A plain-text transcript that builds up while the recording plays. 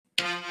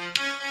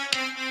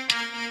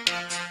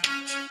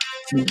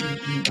Sunglasses.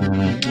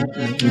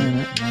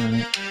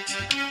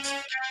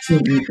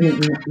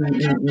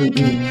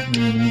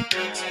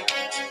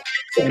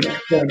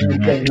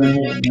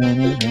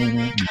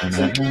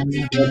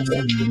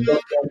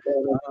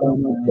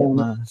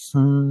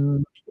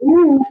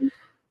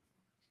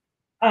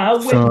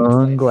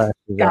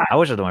 God. I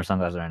wish I was wearing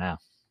sunglasses right now.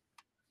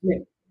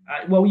 Nick,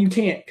 well, you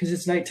can't because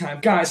it's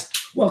nighttime. Guys,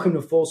 welcome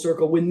to Full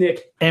Circle with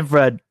Nick. And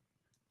Fred.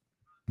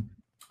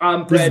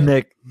 I'm This is Fred.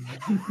 Nick.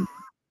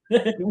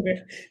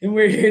 and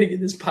we're here to get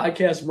this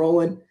podcast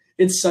rolling.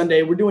 It's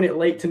Sunday. We're doing it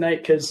late tonight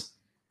because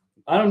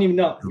I don't even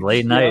know.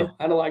 Late night.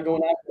 I had a lot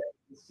going on today.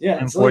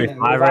 Yeah, it's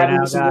 45 right now,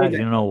 guys. You You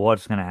don't know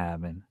what's going to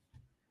happen.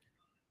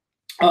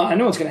 I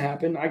know what's going to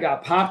happen. I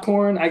got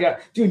popcorn.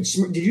 Dude,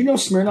 did you know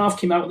Smirnoff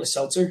came out with a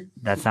seltzer?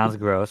 That sounds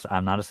gross.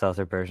 I'm not a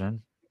seltzer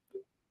person.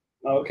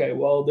 Okay,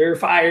 well, they're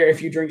fire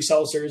if you drink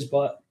seltzers,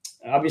 but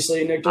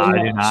obviously Nick doesn't.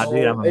 I do not,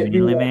 dude. I'm a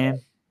manly man.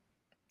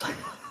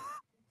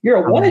 You're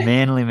a what? I'm a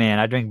manly man.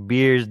 I drink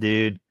beers,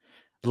 dude.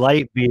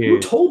 Light beers. Who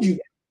told you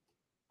that?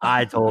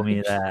 I told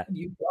me that.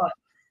 You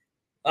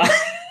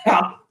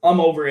thought.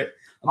 I'm over it.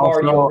 I'm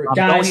already over it.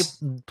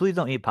 Guys, please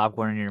don't eat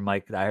popcorn in your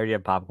mic. I heard you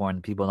have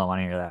popcorn. People don't want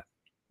to hear that.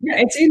 Yeah,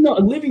 it's in the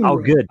living room. Oh,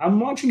 good. I'm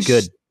watching.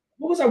 Good.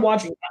 What was I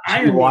watching?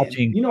 Iron Man.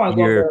 You know I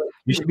love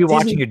You should be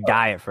watching your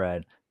diet,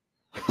 Fred.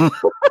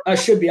 I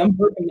should be. I'm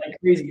burping like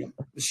crazy. I'm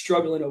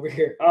struggling over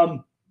here.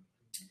 What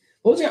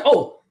was it?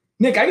 Oh,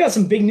 Nick, I got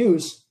some big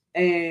news.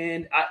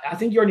 And I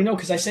think you already know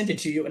because I sent it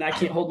to you, and I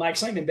can't hold my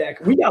excitement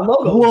back. We got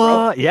logos,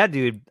 bro. Yeah,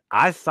 dude.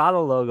 I saw the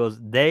logos.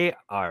 They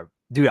are,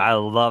 dude, I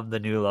love the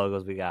new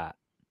logos we got.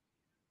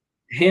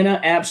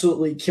 Hannah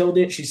absolutely killed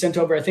it. She sent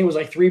over, I think it was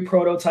like 3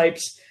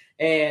 prototypes.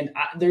 And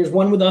there's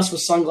one with us with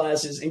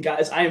sunglasses. And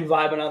guys, I am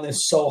vibing on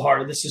this so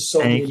hard. This is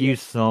so Thank you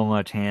so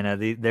much, Hannah.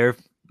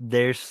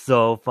 They're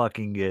so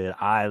fucking good.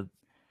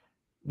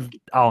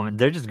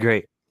 They're just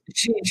great.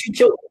 She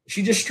killed it.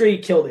 She just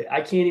straight killed it. I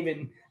can't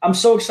even. I'm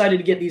so excited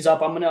to get these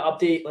up. I'm gonna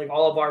update like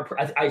all of our.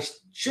 I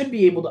should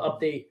be able to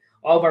update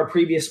all of our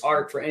previous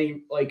art for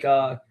any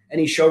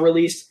show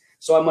released.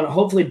 So I'm gonna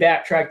hopefully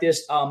backtrack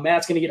this.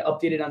 Matt's gonna get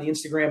updated on the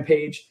Instagram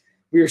page.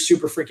 We are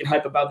super freaking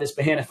hype about this.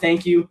 But Hannah,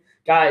 thank you,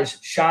 guys.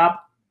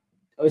 Shop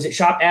at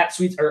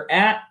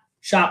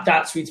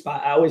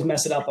shop.sweetspot. I always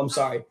mess it up. I'm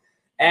sorry.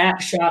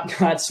 At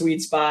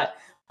shop.sweetspot.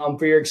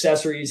 For your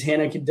accessories.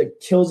 Hannah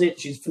kills it.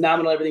 She's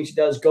phenomenal. Everything she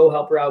does. Go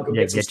help her out. Go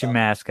get your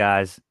mask,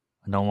 guys.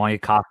 I don't want you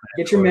coughing.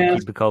 Get your mask.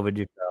 Keep the COVID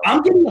yourself.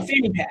 I'm getting a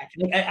fanny pack.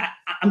 Like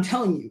I'm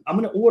telling you, I'm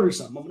going to order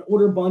some. I'm going to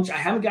order a bunch. I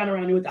haven't gotten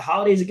around to it. The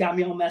holidays have got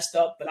me all messed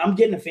up, but I'm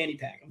getting a fanny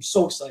pack. I'm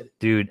so excited.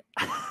 Dude,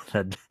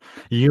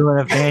 you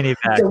and a fanny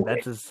pack.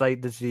 That's a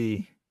sight to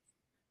see.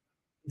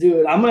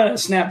 Dude, I'm going to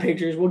snap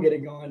pictures. We'll get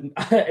it going.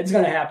 It's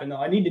going to happen, though.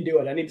 I need to do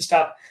it. I need to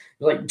stop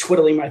like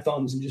twiddling my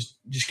thumbs and just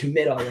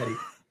commit already.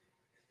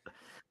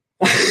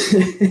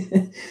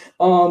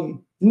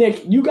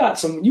 Nick, you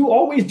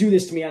always do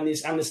this to me on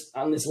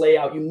this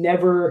layout. You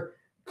never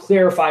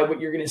clarify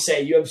what you're going to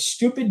say. You have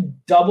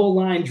stupid double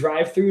line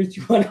drive-throughs.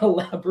 Do you want to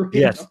elaborate?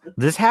 Yes.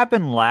 This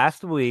happened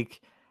last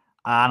week.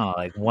 I don't know,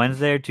 like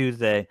Wednesday or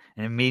Tuesday,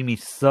 and it made me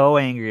so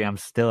angry. I'm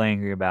still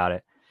angry about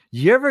it.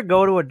 You ever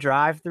go to a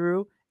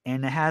drive-through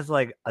and it has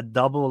like a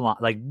double line,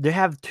 like they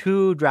have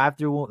 2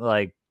 drive-through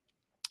like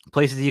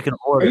places you can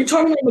order? Are you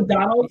talking like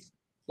McDonald's?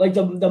 Like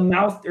the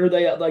mouth or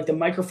the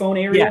microphone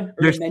area?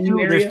 Yeah, or the menu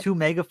area? There's 2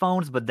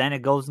 megaphones, but then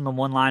it goes in the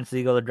one line, so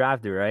you go to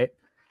drive-through, right?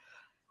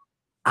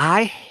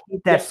 I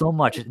hate that so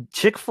much.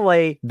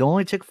 Chick-fil-A, the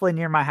only Chick-fil-A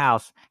near my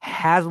house,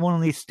 has one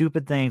of these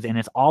stupid things, and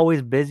it's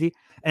always busy.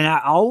 And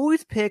I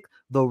always pick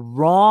the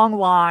wrong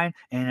line,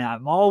 and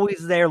I'm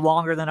always there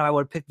longer than I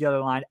would pick the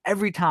other line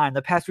every time.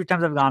 The past 3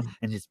 times I've gone,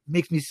 and it just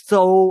makes me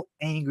so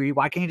angry.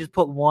 Why can't you just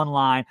put one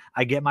line?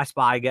 I get my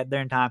spot, I get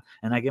there in time,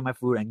 and I get my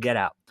food and get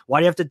out. Why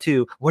do you have to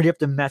 2? Why do you have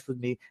to mess with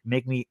me,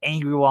 make me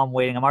angry while I'm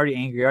waiting? I'm already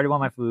angry. I already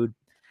want my food.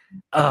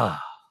 Ugh.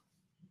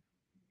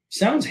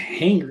 Sounds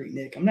hangry,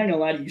 Nick. I'm not going to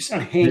lie to you. You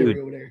sound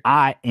hangry over there.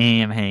 I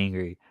am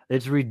hangry.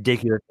 It's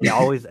ridiculous. It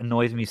always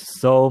annoys me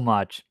so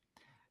much.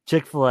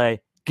 Chick-fil-A,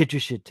 get your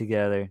shit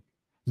together.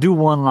 Do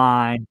one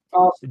line.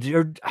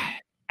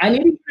 I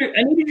needed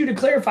you to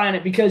clarify on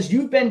it because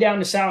you've been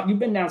down south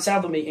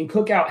of me, and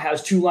Cookout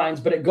has 2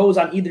 lines, but it goes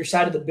on either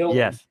side of the building.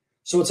 Yes.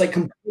 So it's like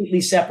completely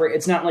separate.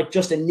 It's not like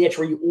just a niche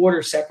where you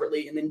order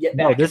separately and then get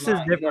back. No, this is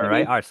different,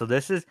 right? All right. So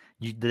this is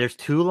there's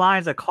 2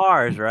 lines of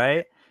cars,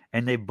 right?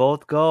 And they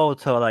both go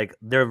to like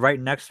they're right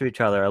next to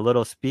each other, a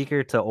little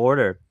speaker to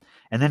order.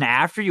 And then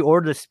after you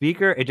order the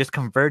speaker, it just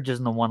converges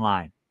in the one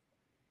line.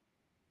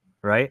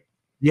 Right?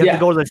 You have to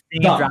go to the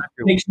same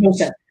drive-through. Makes no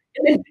sense.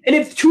 And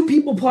if 2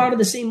 people pull out of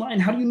the same line,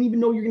 how do you even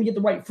know you're going to get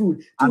the right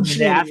food?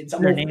 They asked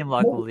their name,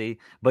 luckily.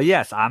 But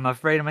yes, I'm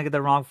afraid I'm going to get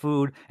the wrong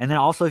food. And then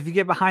also, if you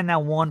get behind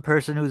that one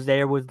person who's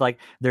there with like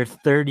their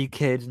 30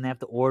 kids and they have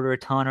to order a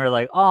ton, or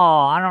like, oh,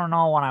 I don't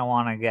know what I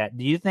want to get.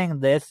 Do you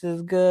think this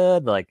is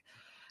good? Like,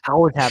 how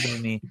would happen to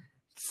me?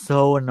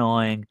 So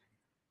annoying.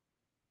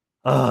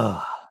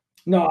 Ugh.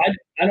 No,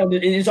 I don't.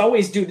 And it's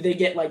always, dude. They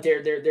get like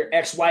their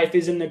ex wife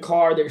is in the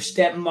car, their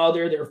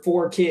stepmother, their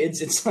 4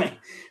 kids. It's like,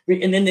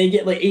 and then they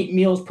get like 8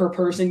 meals per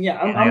person. Yeah,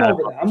 I'm, And I I'm got a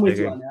over that. bumper I'm with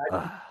you sticker. on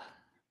that.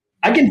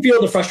 I can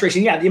feel the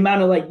frustration. Yeah, the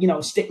amount of like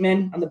stick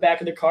men on the back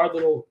of the car,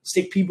 little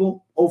stick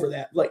people. Over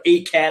that, like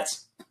 8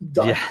 cats.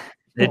 Done. Yeah,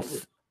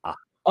 it's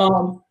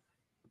Um,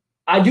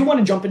 I do want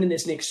to jump into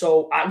this, Nick.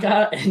 So I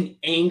got an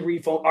angry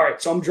phone. All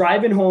right, so I'm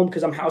driving home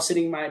because I'm house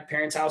sitting my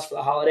parents' house for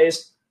the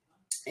holidays,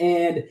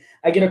 and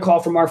I get a call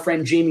from our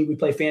friend Jamie. We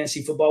play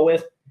fantasy football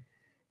with,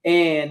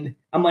 and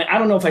I'm like, I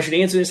don't know if I should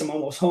answer this. I'm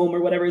almost home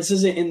or whatever. This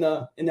isn't in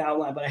the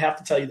outline, but I have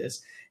to tell you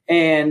this.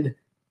 And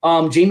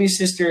Jamie's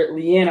sister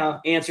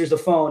Leanna answers the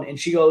phone, and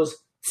she goes,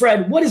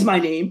 "Fred, what is my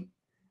name?"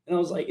 And I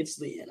was like, "It's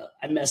Leanna."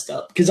 I messed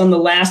up because on the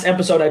last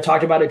episode I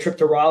talked about a trip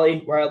to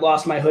Raleigh where I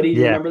lost my hoodie.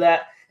 You yeah. remember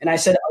that? And I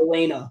said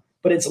Elena,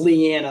 but it's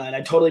Leanna, and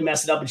I totally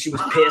messed it up, and she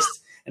was pissed.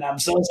 And I'm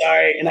so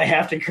sorry, and I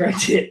have to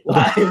correct it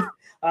live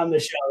on the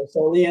show.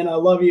 So Leanna, I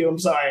love you. I'm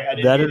sorry I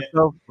didn't That get is it,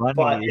 so but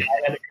funny. yeah,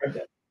 I had to correct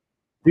it.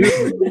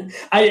 Dude,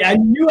 I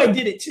knew I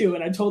did it too,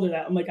 and I told her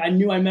that. I'm like, I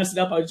knew I messed it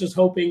up. I was just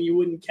hoping you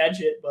wouldn't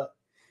catch it, but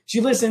she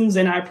listens,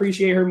 and I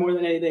appreciate her more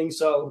than anything.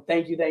 So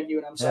thank you,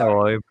 and I'm yeah,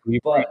 sorry, well, we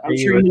but I'm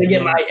appreciate sure you you're gonna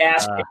get listening. my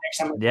ass kicked next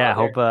time. Yeah,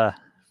 hope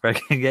Fred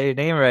can get your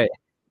name right.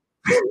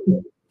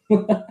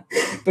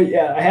 But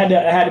yeah, I had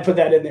to put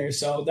that in there.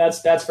 So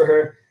that's for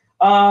her.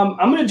 I'm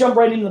gonna jump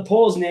right into the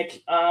polls,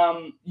 Nick.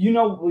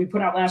 We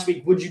put out last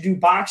week. Would you do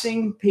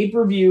boxing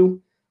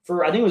pay-per-view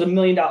for? I think it was $1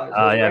 million. Yeah,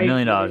 right? $1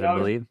 million, I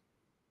believe.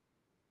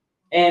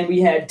 And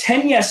we had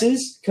 10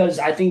 yeses because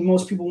I think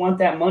most people want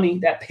that money,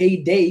 that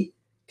payday,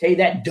 okay,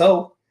 that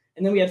dough.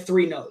 And then we had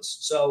 3 no's.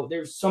 So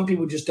there's some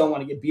people who just don't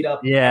want to get beat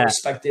up. Yeah. I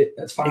respect it.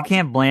 That's fine. You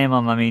can't blame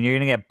them. I mean, you're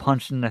gonna get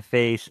punched in the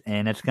face,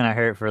 and it's gonna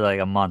hurt for like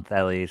a month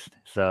at least.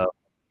 So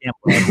you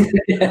can't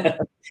blame them.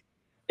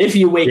 If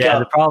you wake Yeah, up.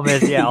 the problem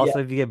is, Yeah. also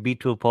if you get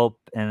beat to a pulp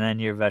and then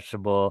you're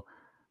vegetable,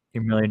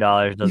 your $1 million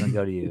doesn't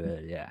go to you.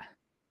 Yeah.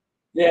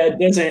 Yeah, it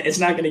doesn't. It's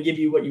not going to give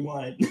you what you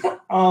wanted.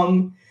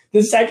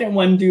 The second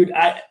one, dude.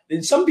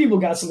 Some people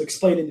got some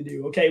explaining to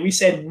do. Okay, we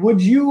said,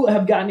 would you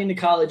have gotten into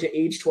college at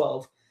age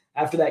 12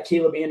 after that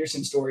Caleb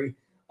Anderson story?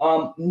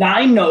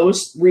 9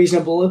 no's,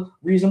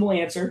 reasonable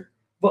answer,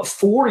 but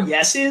 4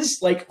 yeses.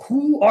 Like,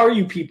 who are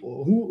you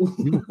people?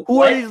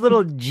 Who are these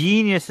little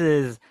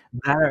geniuses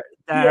that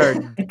are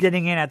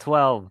getting in at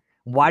 12?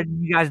 Why did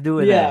you guys do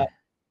it? Yeah. Then?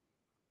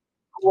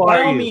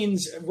 By all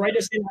means, write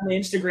us in on the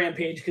Instagram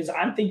page because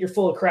I think you're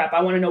full of crap.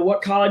 I want to know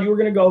what college you were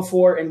going to go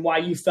for and why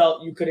you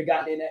felt you could have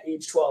gotten in at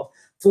age 12.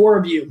 4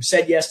 of you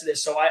said yes to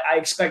this, so I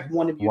expect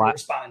one of you to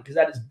respond because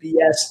that is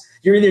BS.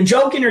 You're either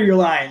joking or you're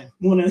lying.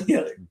 One or the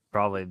other.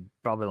 Probably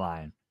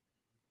lying.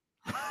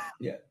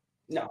 Yeah.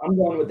 No, I'm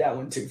going with that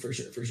one too, for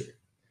sure.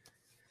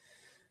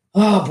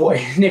 Oh,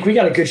 boy. Nick, we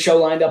got a good show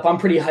lined up. I'm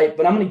pretty hyped,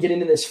 but I'm going to get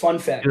into this fun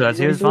fact. Dude, let's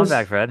hear this fun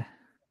fact, Fred.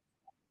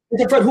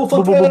 It's a Fred Who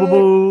fun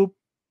fact.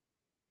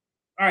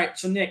 All right,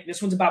 so Nick,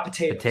 this one's about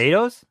potatoes.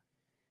 Potatoes?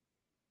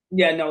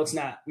 Yeah, no, it's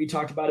not. We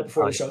talked about it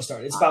before the show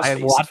started. It's about space.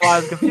 Well, that's why I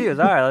was confused.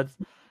 All right,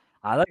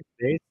 I like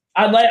space.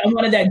 I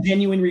wanted that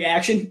genuine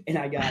reaction, and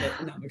I got it,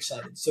 and I'm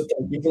excited. So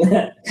thank you for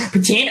that.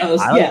 Potatoes,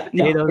 I like yeah,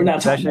 potatoes, no, we're not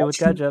especially with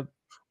ketchup.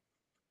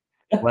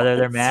 Whether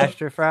they're mashed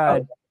or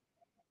fried.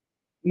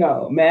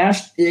 No,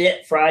 mashed,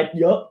 fried.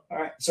 Yup. All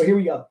right, so here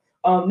we go.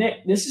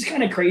 Nick, this is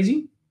kind of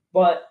crazy,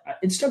 but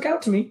it stuck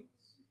out to me.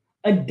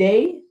 A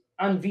day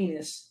on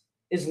Venus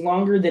is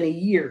longer than a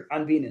year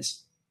on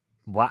Venus.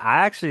 Well,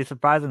 I actually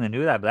surprisingly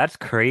knew that, but that's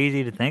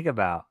crazy to think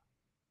about.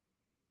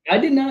 I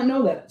did not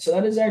know that, so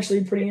that is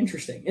actually pretty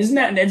interesting. Isn't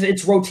that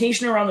it's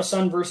rotation around the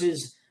sun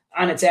versus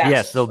on its axis?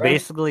 Yeah, so right?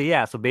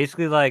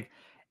 basically, like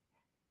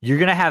you're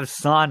gonna have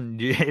sun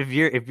if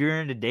you're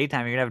in the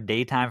daytime, you're gonna have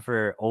daytime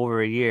for over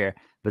a year.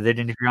 But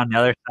then if you're on the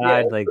other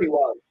side,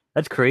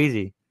 that's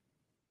crazy.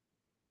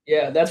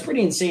 Yeah, that's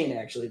pretty insane,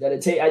 actually.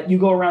 That you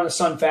go around the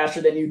sun faster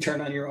than you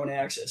turn on your own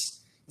axis.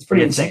 It's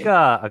pretty insane.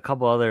 I think a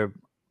couple other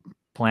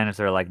planets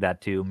are like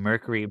that too.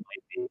 Mercury might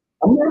be.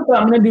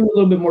 I'm gonna do a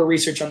little bit more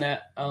research on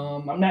that.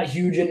 I'm not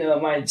huge into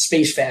my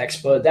space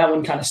facts, but that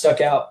one kind of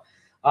stuck out.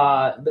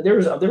 But there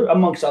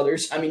amongst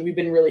others. I mean, we've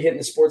been really hitting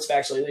the sports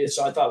facts lately,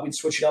 so I thought we'd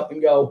switch it up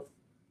and go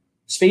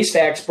space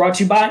facts brought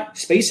to you by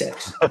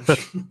SpaceX.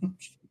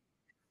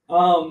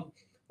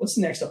 What's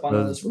next up on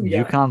the list?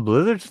 UCONN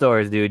Blizzard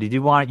stories, dude. Did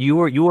you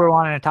were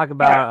wanting to talk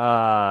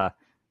about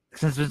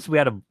since we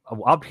had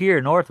up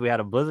here north we had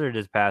a blizzard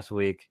this past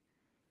week.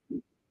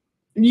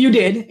 You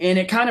did, and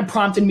it kind of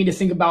prompted me to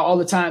think about all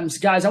the times,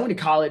 guys, I went to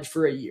college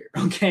for a year,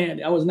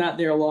 okay? I was not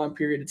there a long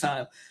period of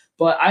time,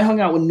 but I hung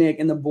out with Nick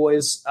and the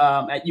boys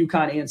at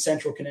UConn and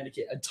Central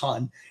Connecticut a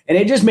ton, and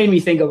it just made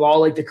me think of all,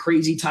 like, the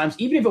crazy times,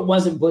 even if it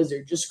wasn't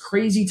Blizzard, just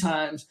crazy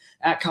times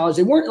at college.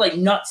 They weren't, like,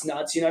 nuts,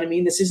 you know what I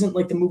mean? This isn't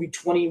like the movie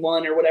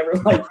 21 or whatever.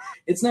 Like,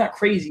 it's not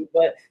crazy,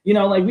 but, you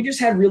know, like, we just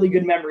had really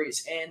good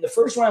memories, and the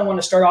first one I want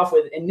to start off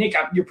with, and Nick,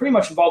 you're pretty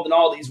much involved in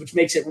all these, which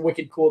makes it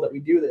wicked cool that we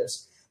do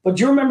this. But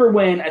do you remember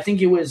when I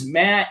think it was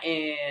Matt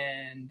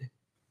and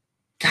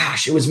 –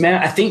 gosh, it was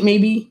Matt. I think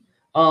maybe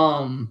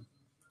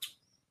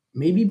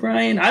maybe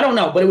Brian. I don't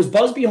know, but it was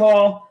Busby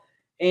Hall,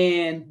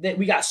 and that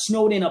we got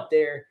snowed in up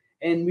there,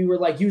 and we were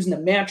like using the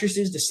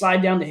mattresses to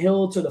slide down the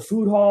hill to the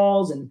food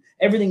halls, and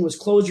everything was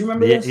closed. You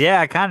remember Yeah, this?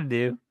 yeah, I kind of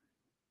do.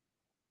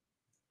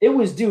 It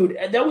was, dude,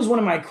 that was one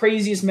of my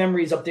craziest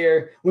memories up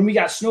there. When we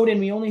got snowed in,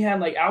 we only had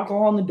like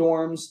alcohol in the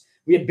dorms.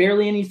 We had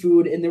barely any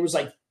food, and there was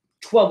like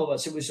 12 of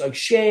us. It was like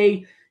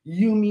Shay,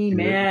 you, me,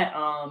 Matt,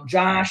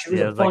 Josh. It was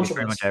Yeah, a it was bunch like of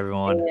pretty us. much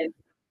everyone. And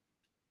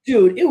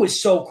dude, it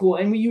was so cool.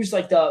 And we used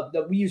like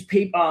we used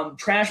paper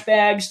trash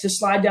bags to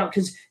slide down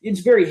because it's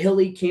very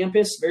hilly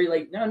campus, very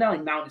like not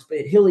like mountains, but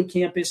a hilly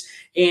campus.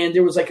 And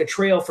there was like a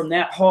trail from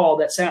that hall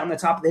that sat on the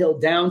top of the hill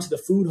down to the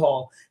food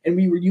hall, and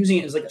we were using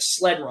it as like a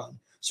sled run.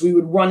 So we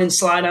would run and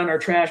slide on our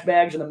trash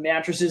bags and the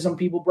mattresses some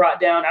people brought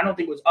down. I don't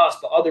think it was us,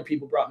 but other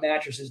people brought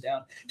mattresses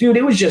down. Dude,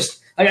 it was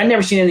just like I'd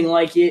never seen anything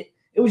like it.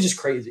 It was just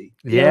crazy.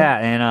 Yeah,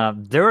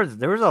 and there was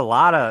like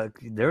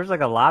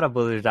a lot of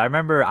blizzards. I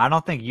remember, I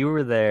don't think you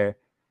were there,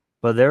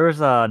 but there was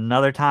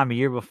another time a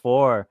year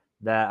before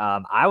that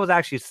I was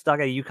actually stuck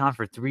at UConn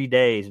for 3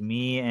 days.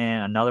 Me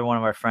and another one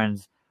of our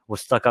friends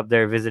was stuck up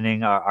there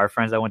visiting our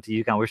friends that went to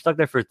UConn. We were stuck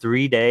there for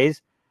 3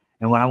 days,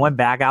 and when I went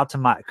back out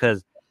to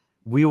because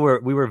we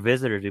were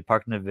visitors, we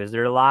parked in the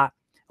visitor lot,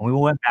 and we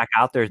went back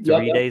out there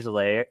 3 days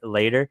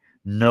later.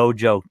 No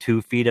joke,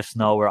 2 feet of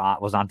snow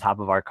was on top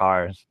of our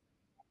cars.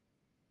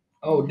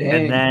 Oh, dang.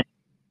 And then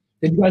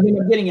did you guys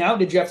end up getting out?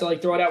 Did you have to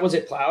like throw it out? Was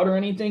it plowed or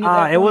anything?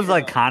 It was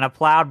like kind of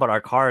plowed, but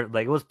our car,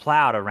 like, it was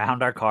plowed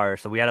around our car,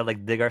 so we had to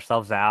like dig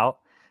ourselves out,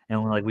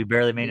 and we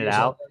barely made it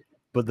out.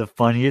 But the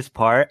funniest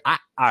part,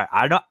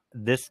 I don't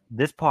this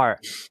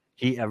part,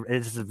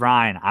 this is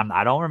Ryan.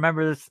 I don't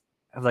remember this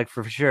like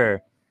for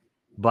sure,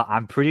 but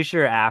I'm pretty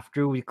sure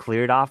after we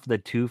cleared off the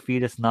 2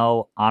 feet of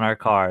snow on our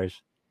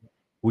cars,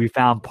 we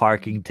found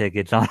parking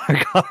tickets on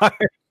our cars.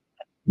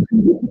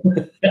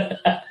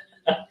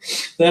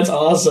 That's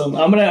awesome.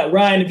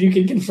 Ryan, if you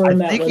can confirm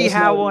that. I think he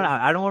had one.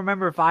 I don't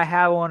remember if I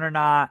had one or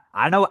not.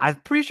 I'm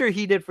pretty sure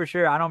he did for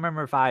sure. I don't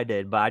remember if I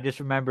did, but I just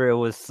remember it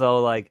was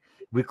so like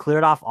we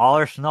cleared off all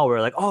our snow. We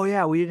were like, oh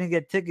yeah, we didn't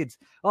get tickets.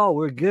 Oh,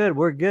 we're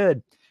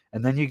good.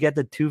 And then you get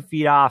the 2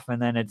 feet off,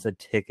 and then it's a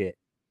ticket.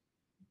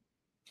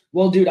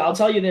 Well, dude, I'll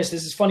tell you this.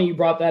 This is funny you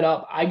brought that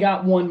up. I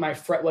got one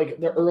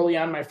early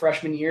on my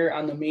freshman year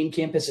on the main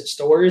campus at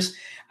Stores.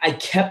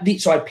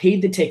 So I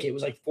paid the ticket. It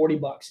was like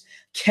 $40.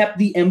 Kept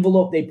the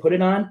envelope they put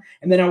it on,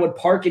 and then I would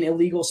park in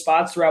illegal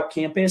spots throughout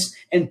campus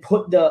and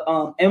put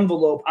the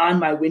envelope on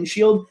my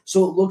windshield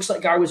so it looks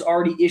like I was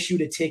already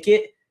issued a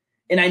ticket,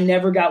 and I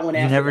never got one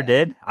after that. You never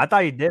did? I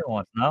thought you did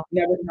once, no?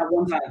 Never got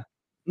one time.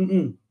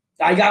 Mm-mm.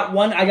 I got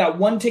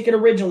one ticket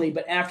originally,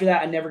 but after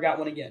that, I never got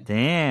one again.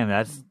 Damn,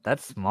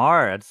 that's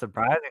smart. That's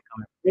surprising.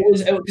 It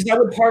was because I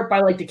would park by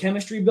like the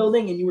chemistry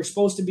building, and you were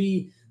supposed to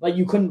be like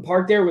you couldn't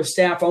park there with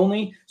staff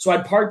only. So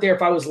I'd park there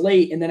if I was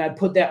late, and then I'd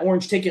put that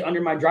orange ticket under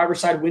my driver's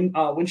side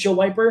windshield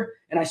wiper.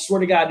 And I swear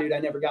to God, dude, I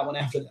never got one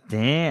after that.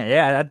 Damn,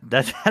 yeah,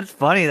 that's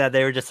funny that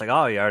they were just like,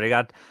 oh, you already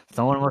got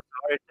someone with.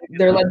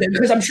 They're like,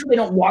 because I'm sure they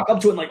don't walk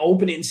up to it and like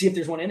open it and see if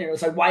there's one in there.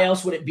 It's like, why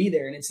else would it be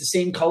there? And it's the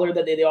same color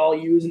that they all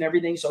use and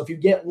everything. So if you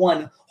get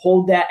one,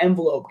 hold that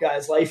envelope,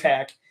 guys. Life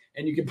hack,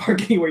 and you can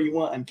park anywhere you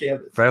want on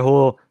campus. Fred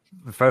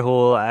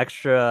Hool,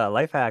 extra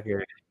life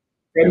hacker.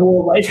 Fred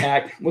Hool life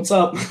hack. What's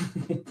up?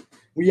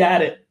 We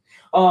at it.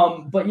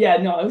 But yeah,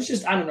 no, it was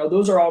just, I don't know.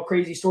 Those are all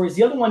crazy stories.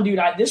 The other one, dude,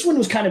 this one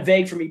was kind of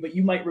vague for me, but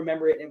you might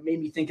remember it, and it made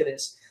me think of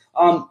this.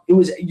 It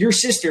was your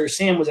sister,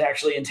 Sam, was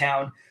actually in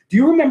town. Do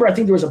you remember? I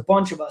think there was a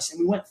bunch of us, and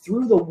we went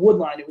through the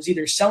woodline. It was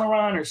either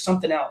Celeron or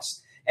something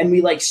else. And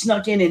we like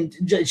snuck in, and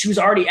she was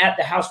already at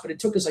the house, but it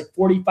took us like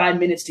 45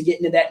 minutes to get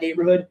into that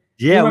neighborhood.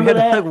 Yeah, we had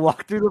to like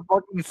walk through the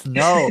fucking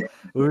snow.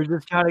 We were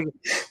just trying to.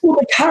 Well,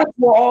 the cops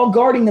were all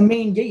guarding the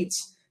main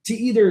gates to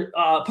either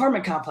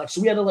apartment complex, so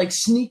we had to like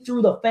sneak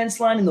through the fence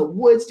line in the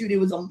woods, dude. It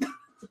was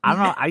I don't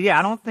know. Yeah,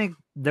 I don't think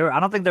there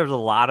was a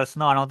lot of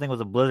snow. I don't think it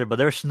was a blizzard, but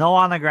there was snow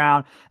on the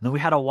ground, and then we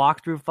had to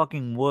walk through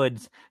fucking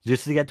woods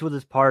just to get to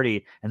this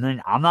party. And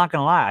then I'm not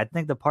gonna lie, I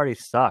think the party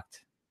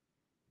sucked.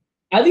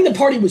 I think the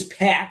party was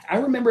packed. I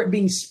remember it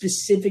being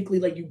specifically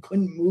like you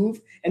couldn't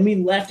move, and we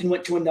left and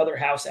went to another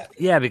house after.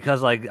 Yeah,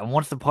 because like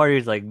once the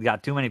party's like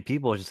got too many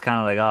people, it's just kind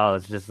of like, oh,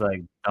 it's just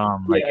like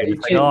dumb. Like, Yeah,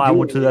 it's like, oh, I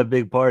went to that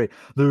big party.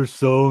 There were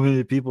so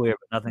many people here,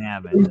 but nothing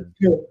happened.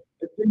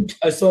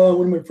 I saw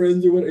one of my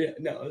friends or whatever.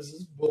 No, this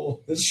is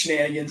bull. This is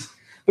shenanigans.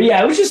 But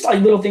yeah, it was just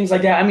like little things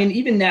like that. I mean,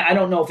 even that, I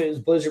don't know if it was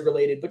Blizzard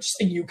related, but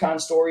just like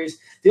UConn stories.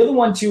 The other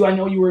one too, I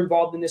know you were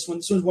involved in this one.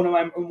 This was one of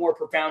my more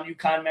profound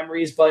UConn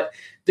memories, but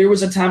there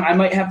was a time, I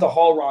might have the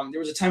hall wrong. There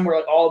was a time where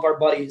like all of our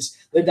buddies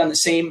lived on the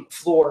same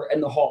floor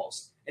in the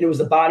halls, and it was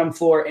the bottom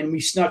floor, and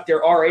we snuck, their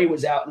RA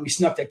was out, and we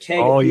snuck a keg.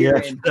 Oh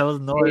yeah, that was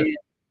noise.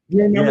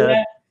 You remember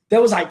that?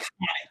 That was iconic,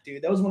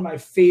 dude. That was one of my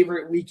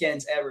favorite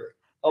weekends ever.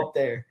 Up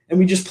there, and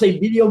we just played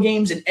video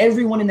games, and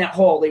everyone in that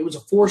hall, it was a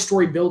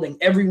 4-story building,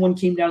 everyone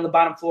came down to the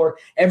bottom floor,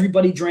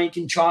 everybody drank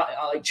and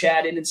like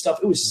chatted and stuff.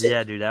 It was sick.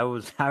 Yeah, dude, I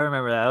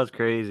remember that was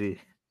crazy.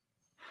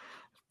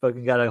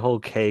 Fucking got a whole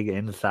keg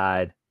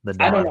inside. The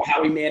I don't dorm. know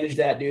how we managed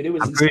that, dude. It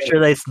was I'm pretty insane.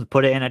 sure they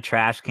put it in a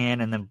trash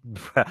can and then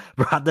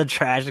brought the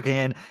trash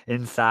can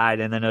inside,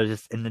 and then it was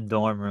just in the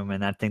dorm room.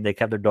 And I think they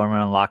kept the dorm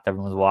room unlocked.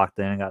 Everyone was walked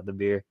in and got the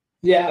beer.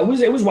 Yeah, it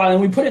was wild.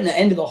 And we put it in the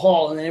end of the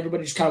hall, and then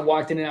everybody just kind of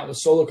walked in and out with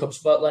solo cups.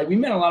 But like we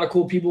met a lot of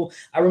cool people.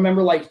 I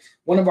remember like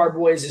one of our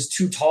boys is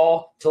too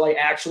tall to like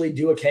actually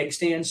do a keg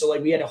stand, so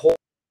like we had to hold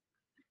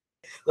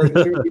like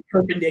literally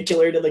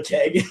perpendicular to the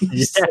keg.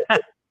 Yeah,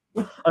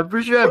 I'm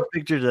pretty sure I have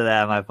pictures of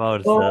that on my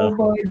phone. Oh So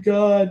my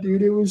god,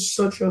 dude! It was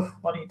such a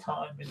funny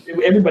time.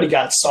 Everybody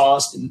got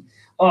sauced, and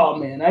oh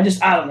man, I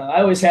don't know.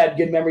 I always had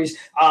good memories.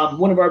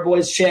 One of our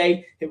boys,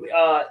 Shay,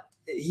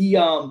 he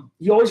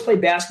always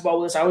played basketball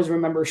with us. I always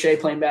remember Shay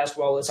playing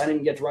basketball with us. I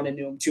didn't get to run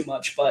into him too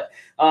much, but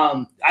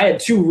I had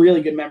two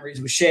really good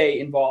memories with Shay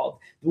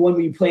involved. The one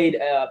we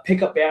played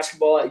pickup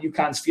basketball at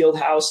UConn's field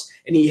house,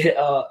 and he hit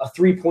a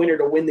 3-pointer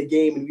to win the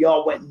game, and we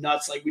all went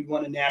nuts like we'd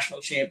won a national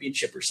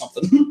championship or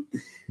something.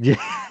 yeah,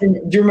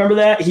 Do you remember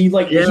that? He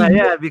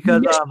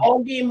because missed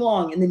all game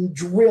long and then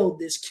drilled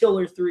this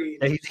killer three.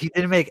 he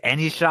didn't make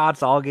any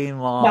shots all game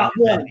long. Not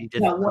one. He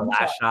just Not the one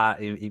last shot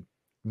he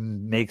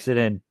makes it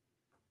in.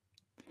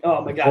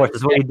 Oh my Of god! course,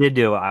 that's what he did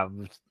do.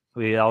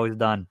 We always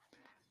done.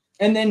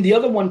 And then the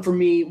other one for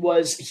me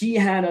was he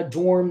had a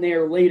dorm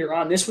there later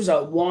on. This was a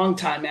long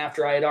time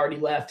after I had already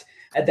left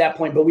at that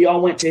point, but we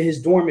all went to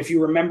his dorm. If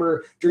you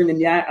remember, during the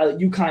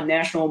UConn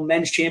National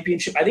Men's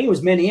Championship, I think it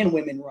was men and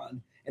women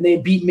run, and they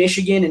beat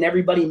Michigan, and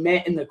everybody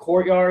met in the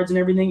courtyards and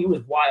everything. It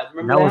was wild.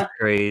 Remember that? That was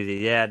crazy.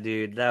 Yeah,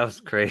 dude, that was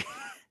crazy.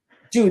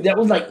 Dude, that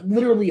was like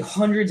literally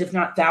hundreds, if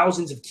not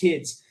thousands, of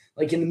kids,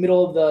 like in the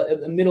middle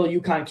of the middle of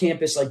UConn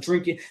campus, like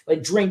drinking,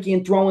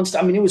 throwing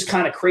stuff. I mean, it was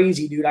kind of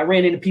crazy, dude. I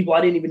ran into people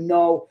I didn't even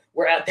know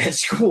were at that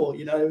school.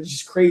 You know, it was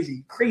just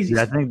crazy. Dude,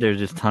 I think there's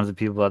just tons of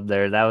people up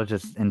there. That was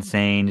just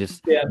insane.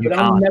 Just yeah, but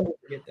I'll never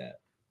forget that.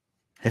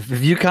 If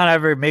UConn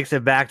ever makes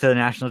it back to the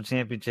national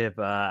championship,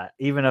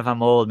 even if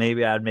I'm old,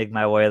 maybe I'd make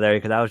my way there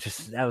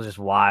because that was just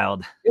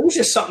wild. It was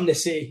just something to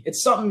see.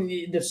 It's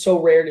something that's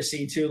so rare to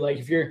see too. Like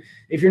if you're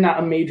not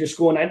a major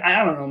school, and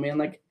I don't know, man.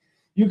 Like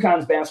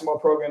UConn's basketball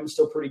program is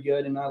still pretty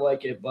good, and I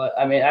like it. But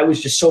I mean, I was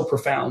just so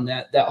profound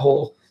that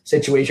whole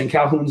situation.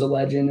 Calhoun's a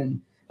legend,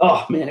 and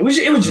oh man, it was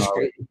just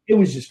crazy. It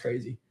was just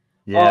crazy.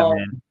 Yeah,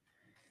 man.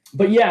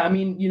 But yeah, I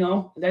mean, you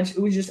know, it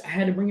was just I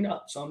had to bring it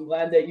up. So I'm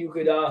glad that you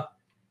could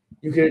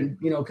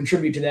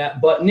contribute to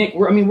that. But Nick,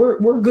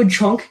 we're a good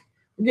chunk.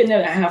 We're getting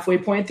at a halfway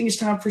point. I think it's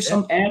time for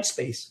some ad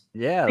space.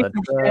 Yeah,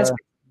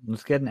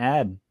 let's get an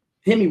ad.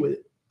 Hit me with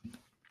it.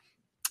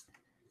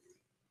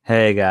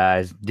 Hey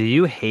guys, do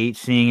you hate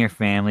seeing your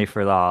family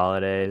for the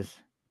holidays?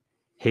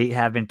 Hate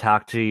having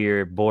talked to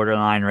your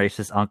borderline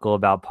racist uncle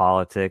about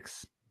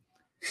politics?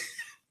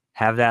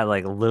 Have that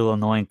like little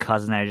annoying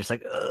cousin that you're just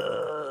like,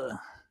 ugh.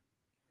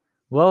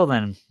 Well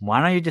then,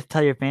 why don't you just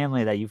tell your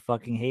family that you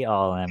fucking hate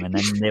all of them, and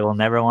then they will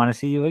never want to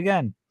see you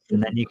again,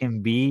 and then you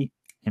can be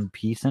in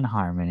peace and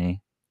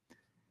harmony.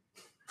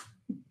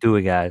 Do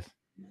it, guys.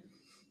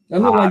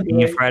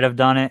 Me and Fred have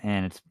done it,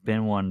 and it's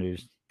been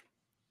wonders.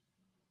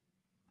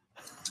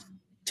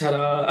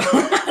 Ta-da!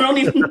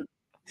 I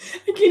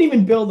can't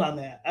even build on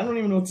that. I don't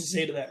even know what to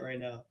say to that right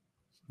now.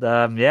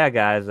 Yeah,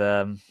 guys.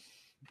 Guys,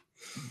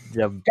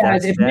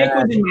 if Nick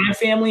was in my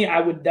family,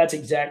 that's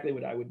exactly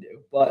what I would do.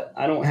 But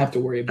I don't have to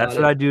worry about it. That's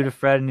what I do to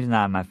Fred, and he's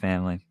not in my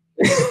family.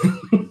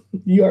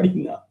 You already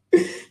know.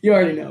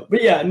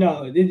 But yeah,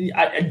 no,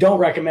 I don't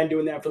recommend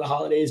doing that for the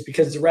holidays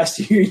because the rest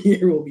of your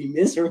year will be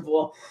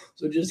miserable.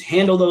 So just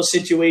handle those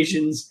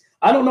situations.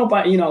 I don't know,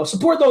 but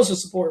support those who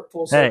support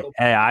Full Circle.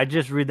 Hey, I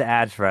just read the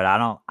ads, Fred. I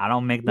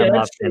don't make them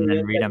up and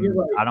then read them.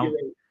 Right,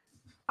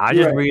 I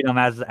just read them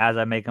as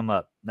I make them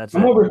up. I'm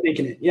overthinking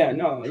it. Yeah,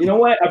 no. You know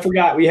what? I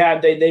forgot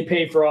they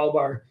pay for all of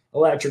our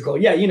electrical.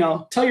 Yeah,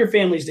 tell your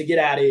families to get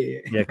out of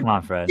here. Yeah, come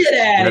on, Fred.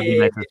 Get out of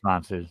here.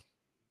 Sponsors.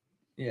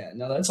 Yeah,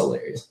 no, that's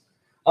hilarious.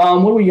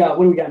 What do we got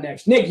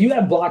next? Nick, you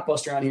have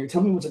Blockbuster on here.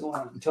 Tell me what's going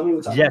on. Tell me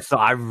what's up. Yeah, so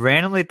I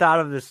randomly thought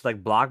of this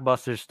like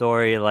Blockbuster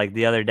story like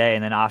the other day,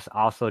 and then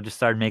also just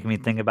started making me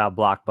think about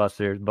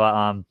Blockbuster.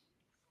 But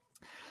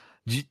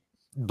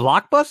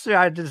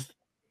Blockbuster,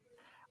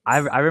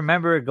 I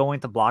remember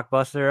going to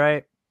Blockbuster,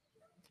 right?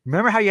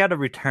 Remember how you had to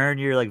return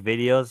your like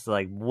videos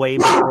like way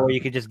before you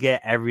could just get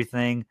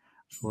everything?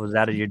 Was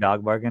that your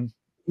dog barking?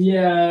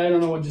 Yeah, I don't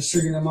know what just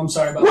triggered them. I'm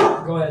sorry about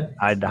that. Go ahead.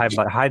 Hi,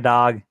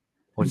 dog.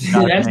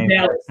 That's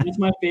Dallas. That's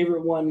my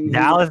favorite one.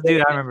 Dallas,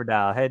 dude. I remember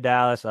Dallas. Hey,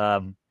 Dallas.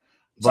 So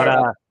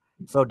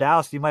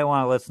Dallas, you might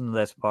want to listen to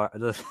this part.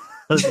 But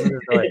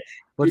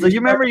so you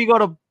remember you go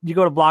to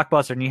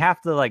Blockbuster and you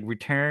have to like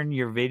return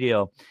your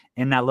video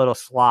in that little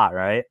slot,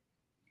 right?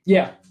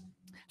 Yeah.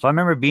 So I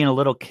remember being a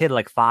little kid,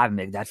 like 5,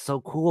 Mick. That's so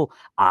cool.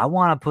 I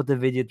want to put the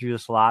video through the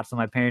slot. So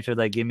my parents would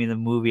like give me the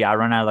movie. I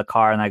run out of the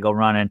car and I go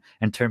running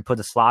and put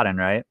the slot in,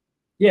 right?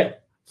 Yeah.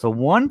 So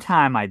one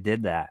time I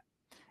did that.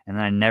 And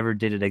then I never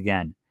did it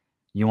again.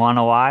 You want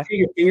to know why?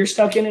 Your finger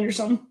stuck in it or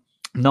something?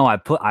 No, I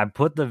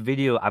put the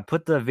video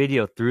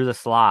through the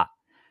slot,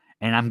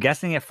 and I'm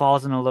guessing it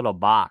falls in a little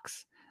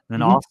box. And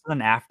then all of a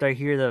sudden, after I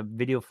hear the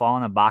video fall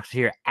in the box, I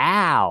hear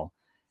 "ow,"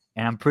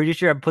 and I'm pretty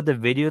sure I put the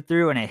video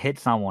through and it hit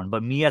someone.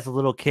 But me as a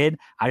little kid,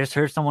 I just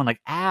heard someone like,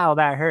 "Ow,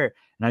 that hurt,"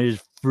 and I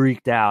just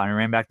freaked out and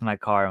ran back to my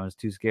car and was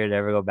too scared to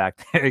ever go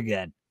back there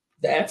again.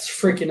 That's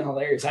freaking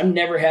hilarious. I've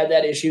never had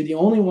that issue. The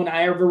only one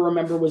I ever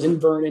remember was in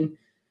Vernon.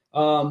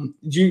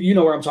 You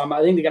know where I'm talking about.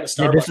 I think they got a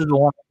Yeah, Starbucks. this is the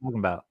one I'm talking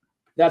about.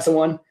 That's the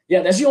one.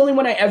 Yeah, that's the only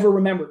one I ever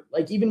remember.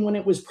 Like even when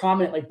it was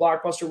prominent, like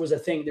Blockbuster was a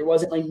thing. There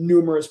wasn't like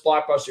numerous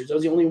Blockbusters. That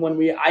was the only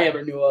one I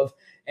ever knew of,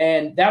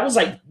 and that was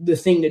like the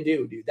thing to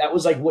do, dude. That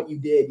was like what you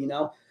did, you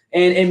know.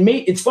 And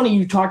it's funny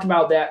you talked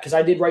about that because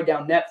I did write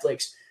down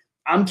Netflix.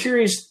 I'm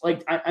curious.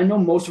 Like I know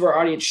most of our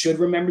audience should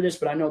remember this,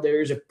 but I know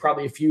there's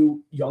probably a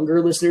few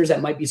younger listeners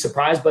that might be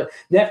surprised. But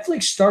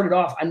Netflix started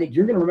off. I think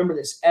you're going to remember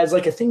this as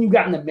like a thing you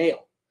got in the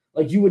mail.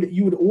 Like you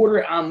would order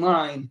it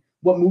online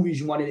what movies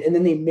you wanted, and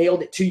then they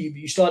mailed it to you. But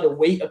you still had to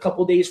wait a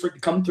couple days for it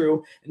to come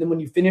through, and then when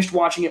you finished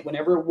watching it,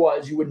 whenever it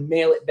was, you would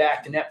mail it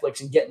back to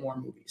Netflix and get more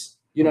movies.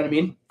 You know what I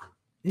mean?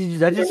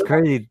 That's just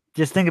crazy.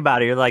 Just think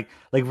about it. You're like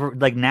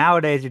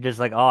nowadays. You're just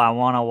like, oh, I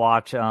want to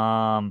watch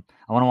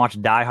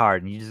Die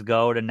Hard, and you just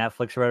go to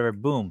Netflix or whatever.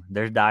 Boom,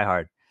 there's Die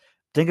Hard.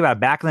 Think about it.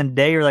 Back in the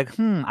day, you're like,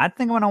 I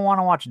think I'm gonna want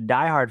to watch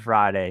Die Hard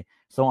Friday.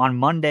 So on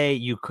Monday,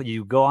 you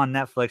go on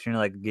Netflix and you're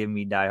like, give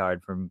me Die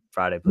Hard from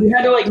Friday, please. You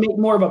had to like make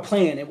more of a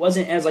plan. It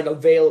wasn't as like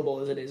available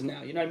as it is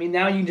now. You know what I mean?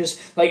 Now you just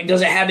like,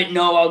 does it have it?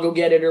 No, I'll go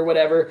get it or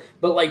whatever.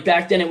 But like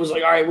back then, it was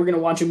like, all right, we're gonna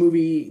watch a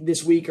movie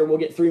this week, or we'll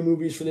get 3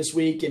 movies for this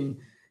week, and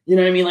you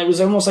know what I mean? Like it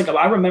was almost like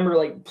I remember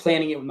like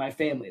planning it with my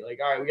family. Like,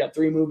 all right, we got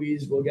 3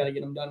 movies, we'll got to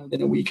get them done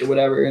within a week or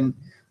whatever, and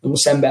then we'll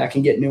send back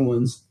and get new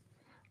ones.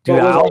 Dude,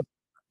 I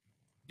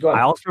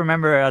I also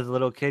remember as a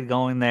little kid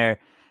going there,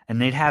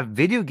 and they'd have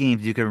video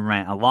games you could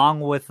rent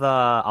along with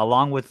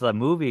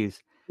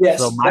movies. Yes,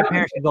 so my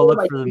parents could go look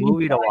for the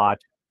movie to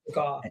watch.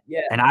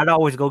 Yeah, and I'd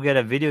always go get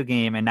a video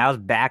game, and that was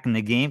back in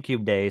the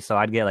GameCube days. So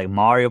I'd get like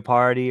Mario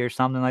Party or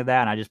something like that,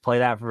 and I just play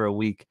that for a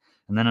week,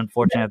 and then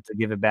unfortunately I have to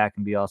give it back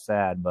and be all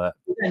sad. But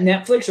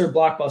Netflix or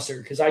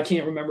Blockbuster? Because I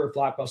can't remember if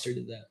Blockbuster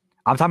did that.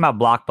 I'm talking about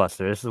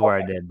Blockbuster. This is where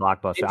I did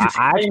Blockbuster.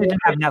 I actually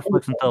didn't have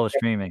Netflix until it was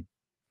streaming.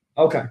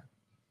 Okay.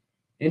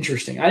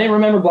 Interesting. I didn't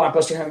remember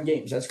Blockbuster having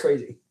games. That's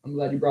crazy. I'm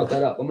glad you brought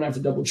that up. I'm gonna have to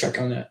double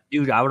check on that.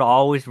 Dude, I would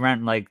always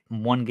rent like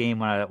one game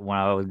when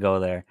I would go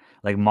there,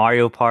 like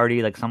Mario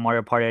Party, like some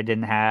Mario Party I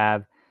didn't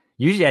have.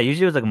 Usually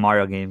it was like a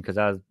Mario game because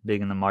I was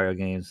big into Mario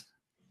games.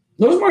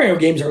 Those Mario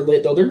games are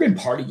lit though. They're good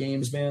party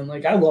games, man.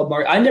 Like I love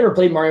Mario. I never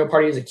played Mario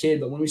Party as a kid,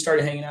 but when we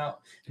started hanging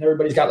out, and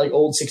everybody's got like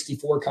old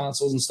 64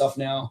 consoles and stuff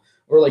now,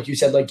 or like you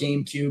said, like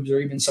GameCubes, or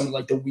even some of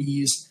like the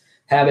Wii's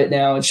have it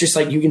now. It's just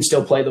like you can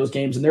still play those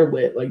games and they're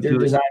lit. Like they're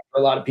designed for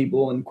a lot of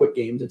people and quick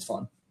games. It's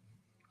fun.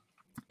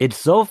 It's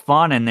so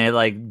fun, and they're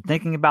like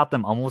thinking about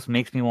them almost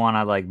makes me want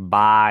to like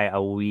buy a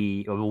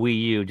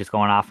Wii U. Just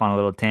going off on a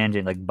little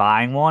tangent, like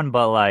buying one,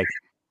 but like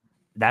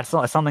that's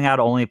something I'd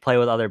only play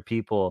with other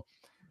people.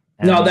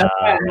 And, no, that's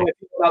why I know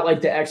about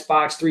like the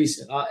Xbox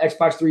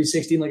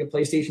 360 and like a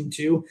PlayStation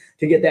 2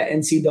 to get that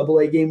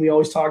NCAA game we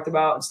always talked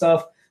about and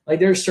stuff. Like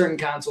there's certain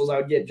consoles I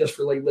would get just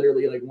for like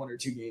literally like 1 or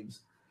 2 games.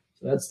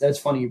 So that's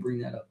funny you bring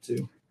that up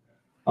too.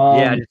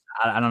 Yeah,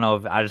 I don't know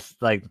if I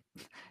just like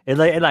it.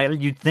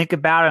 Like you think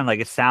about it and like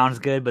it sounds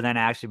good, but then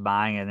actually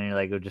buying it and you're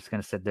like, we're just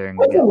gonna sit there and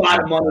get a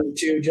lot of money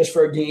too, just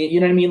for a game.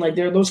 You know what I mean? Like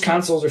those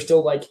consoles are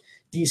still like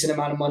decent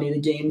amount of money. The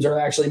games are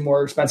actually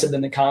more expensive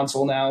than the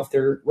console now if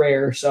they're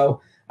rare.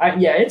 So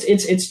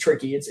it's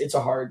tricky. It's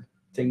a hard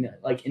thing to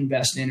like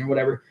invest in or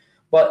whatever.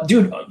 But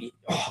dude,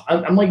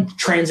 I'm like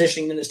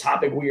transitioning to this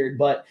topic weird,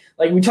 but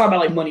like we talk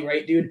about like money,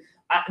 right, dude?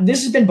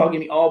 This has been bugging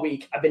me all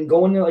week. I've been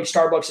going to like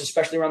Starbucks,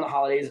 especially around the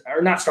holidays,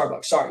 or not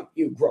Starbucks. Sorry,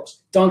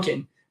 gross.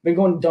 Dunkin'. Been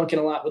going to Dunkin'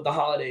 a lot with the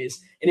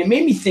holidays, and it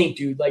made me think,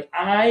 dude. Like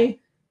I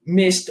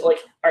missed like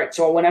all right.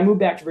 So when I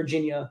moved back to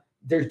Virginia,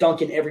 there's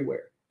Dunkin'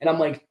 everywhere, and I'm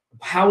like,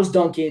 how is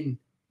Dunkin'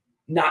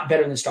 not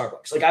better than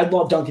Starbucks? Like I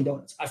love Dunkin'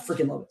 Donuts. I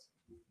freaking love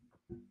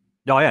it.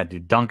 Oh yeah,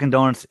 dude. Dunkin'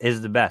 Donuts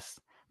is the best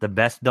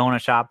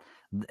donut shop.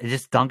 It's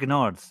just Dunkin'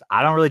 Donuts.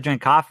 I don't really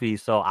drink coffee,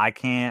 so I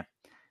can't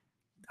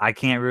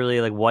really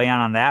like weigh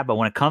on that. But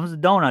when it comes to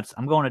donuts,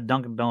 I'm going to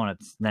Dunkin'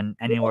 Donuts than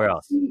anywhere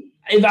else.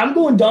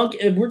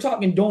 If we're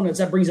talking donuts,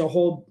 that brings a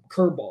whole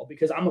curveball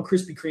because I'm a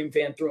Krispy Kreme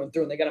fan through and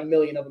through, and they got a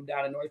million of them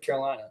down in North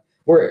Carolina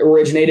where it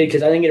originated,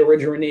 because I think it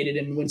originated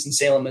in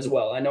Winston-Salem as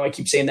well. I know I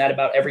keep saying that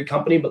about every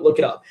company, but look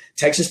it up.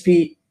 Texas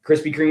Pete,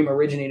 Krispy Kreme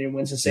originated in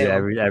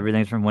Winston-Salem. Yeah,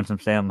 everything's from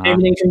Winston-Salem. Huh?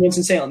 Everything's from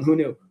Winston-Salem. Who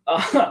knew?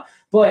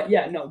 But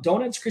yeah, no,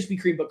 donuts, Krispy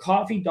Kreme, but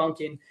coffee,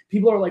 Dunkin'.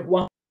 People are like,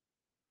 well,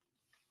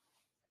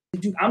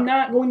 dude, I'm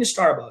not going to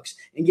Starbucks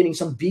and getting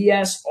some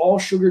BS all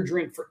sugar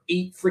drink for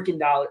 $8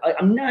 freaking.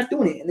 I'm not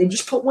doing it. And they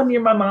just put one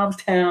near my mom's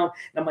town.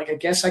 And I'm like, I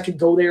guess I could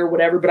go there or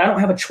whatever, but I don't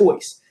have a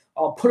choice.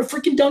 I'll put a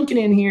freaking Dunkin'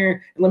 in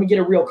here and let me get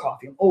a real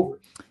coffee. I'm over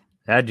it.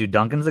 Yeah, dude,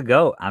 Dunkin's a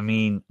goat. I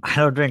mean, I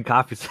don't drink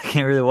coffee, so I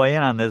can't really weigh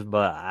in on this,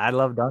 but I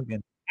love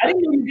Dunkin'. I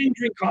didn't know you didn't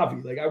drink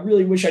coffee. Like, I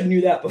really wish I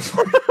knew that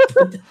before.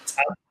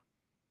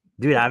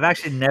 Dude, I've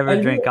actually never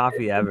drank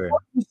coffee ever.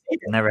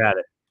 Never had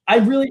it. I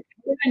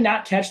I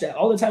not catch that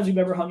all the times we've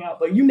ever hung out?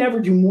 But you never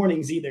do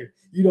mornings either.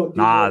 You don't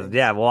do Nah, mornings.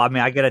 yeah. Well, I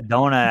mean, I get a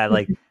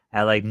donut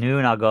at like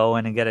noon. I'll go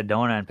in and get a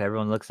donut, and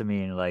everyone looks at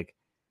me and like,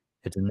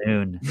 it's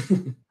noon.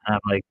 And I'm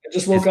like, I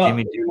just woke just give up.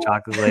 me 2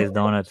 chocolate glazed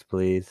donuts,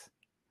 please.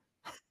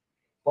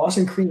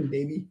 Boston cream,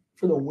 baby,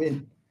 for the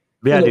win.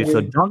 But For yeah, the dude. So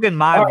win. Dunkin',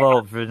 my All right.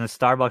 vote for the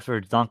Starbucks for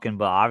Dunkin',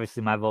 but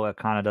obviously my vote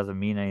kind of doesn't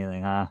mean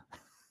anything, huh?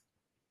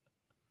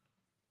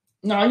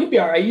 No, you'll be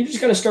all right. You just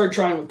got to start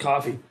trying with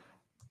coffee.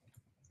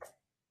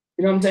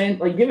 You know what I'm saying?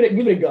 Like give it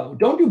a go.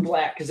 Don't do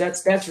black because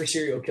that's for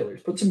serial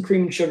killers. Put some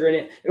cream and sugar in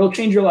it. It'll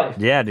change your life.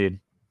 Yeah, dude.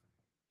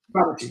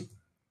 Promise you.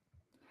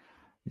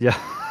 Yeah.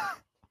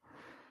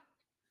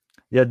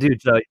 Yeah,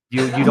 dude. So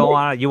you don't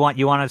want to you want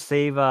to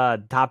save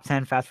top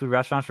 10 fast food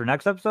restaurants for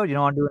next episode? You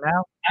don't want to do it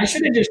now? I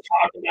should have just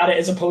talked about it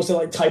as opposed to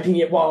like typing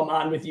it while I'm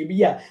on with you. But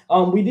yeah,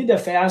 we did the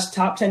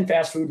top 10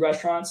 fast food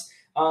restaurants.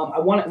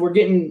 I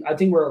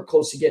think we're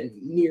close to getting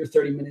near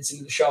 30 minutes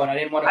into the show, and I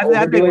didn't want to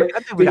overdo it. I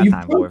think we got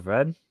time for it,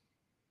 Fred.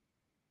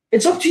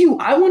 It's up to you.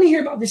 I want to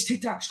hear about this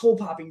TikTok skull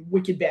popping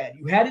wicked bad.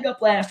 You had it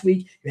up last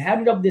week. You had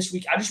it up this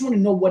week. I just want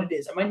to know what it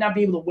is. I might not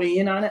be able to weigh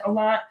in on it a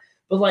lot,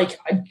 but like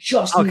I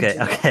just need to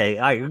know. Okay.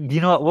 You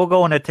know what? We'll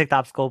go into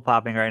TikTok skull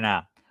popping right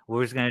now.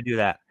 We're just gonna do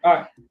that. All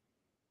right.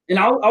 And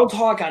I'll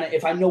talk on it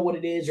if I know what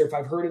it is or if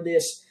I've heard of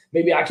this.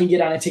 Maybe I can get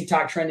on a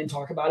TikTok trend and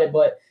talk about it.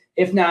 But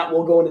if not,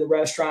 we'll go into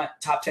the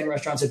top 10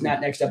 restaurants, if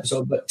not next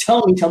episode. But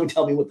tell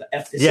me what the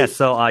F this is. Yeah,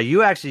 so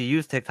you actually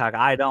use TikTok.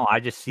 I don't. I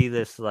just see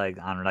this like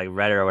on like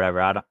Reddit or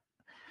whatever.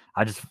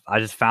 I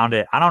just found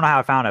it. I don't know how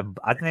I found it.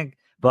 I think,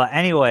 but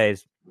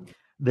anyways,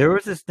 there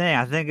was this thing.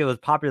 I think it was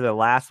popular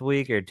last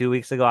week or 2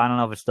 weeks ago. I don't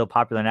know if it's still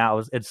popular now.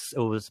 It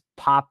was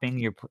popping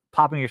your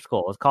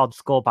skull. It's called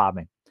skull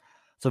popping.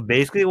 So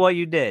basically, what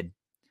you did,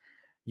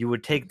 you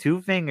would take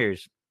 2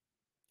 fingers,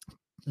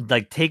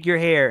 like take your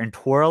hair and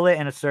twirl it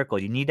in a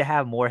circle. You need to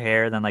have more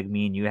hair than like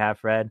me and you have,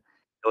 Fred.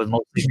 It was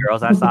mostly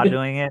girls I saw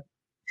doing it.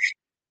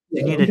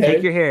 You need to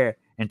take your hair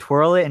and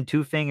twirl it in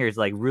 2 fingers,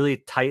 like really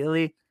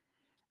tightly.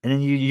 And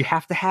then you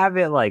have to have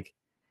it like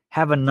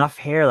have enough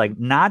hair, like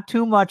not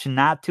too much,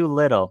 not too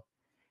little.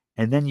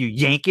 And then you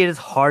yank it as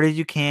hard as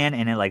you can,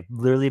 and it like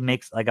literally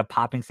makes like a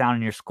popping sound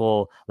in your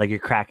skull, like you're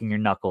cracking your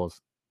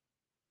knuckles.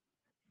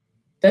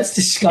 That's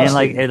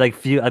disgusting. And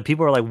like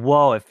people are like,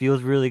 "Whoa, it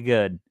feels really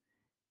good."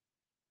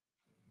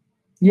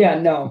 Yeah,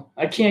 no,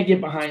 I can't get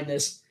behind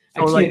this.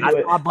 So I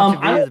saw a bunch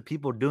of videos of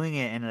people doing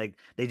it, and like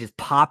they just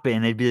pop it,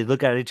 and they'd be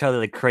look at each other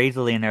like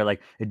crazily, and they're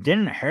like, "It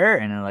didn't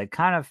hurt," and it like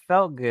kind of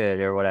felt good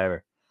or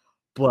whatever.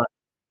 But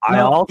I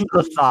also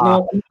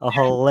saw a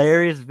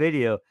hilarious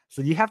video.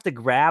 So you have to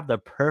grab the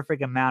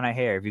perfect amount of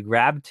hair. If you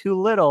grab too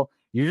little,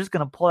 you're just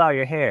gonna pull out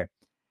your hair.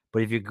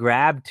 But if you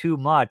grab too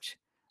much,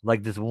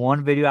 like this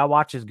one video I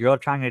watched, this girl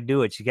trying to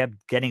do it, she kept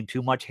getting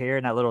too much hair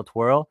in that little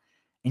twirl,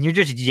 and you're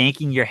just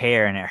yanking your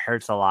hair, and it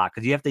hurts a lot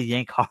because you have to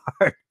yank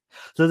hard.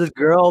 So this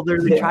girl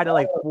literally tried it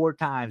like 4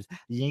 times,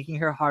 yanking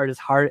her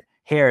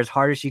hair as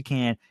hard as she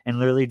can, and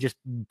literally just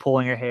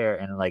pulling her hair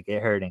and like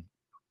it hurting.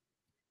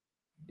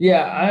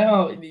 Yeah, I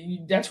know.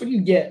 That's what you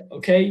get,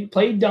 okay?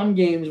 Play dumb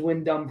games,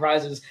 win dumb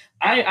prizes.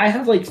 I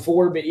have like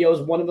 4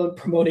 videos, one of them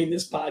promoting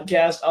this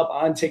podcast up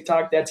on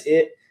TikTok. That's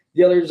it.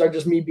 The others are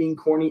just me being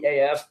corny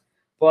AF.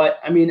 But,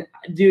 I mean,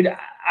 dude,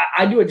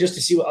 I do it just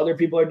to see what other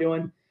people are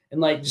doing. And,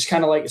 like, just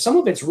kind of like some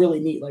of it's really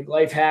neat, like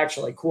life hacks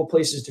or like cool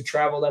places to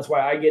travel. That's why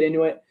I get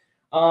into it.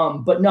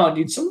 But no,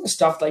 dude, some of the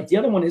stuff, like the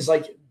other one is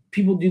like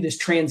people do this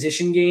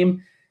transition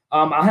game.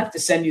 I'll have to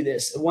send you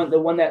this. The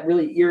one that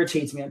really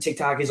irritates me on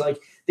TikTok is like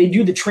they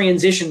do the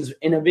transitions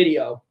in a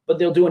video, but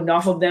they'll do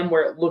enough of them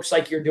where it looks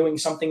like you're doing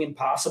something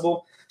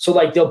impossible. So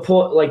like they'll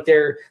put like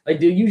they'll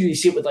usually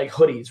see it with like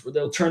hoodies where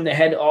they'll turn the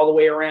head all the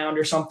way around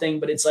or something,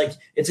 but it's like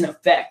it's an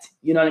effect,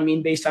 you know what I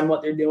mean, based on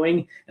what they're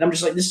doing. And I'm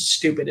just like, this is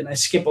stupid, and I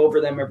skip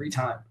over them every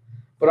time.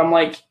 But I'm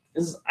like,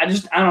 I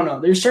don't know.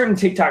 There's certain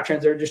TikTok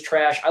trends that are just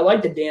trash. I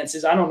like the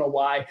dances. I don't know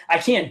why. I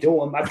can't do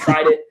them. I've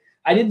tried it.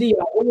 I did the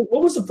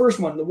what was the first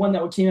one? The one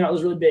that came out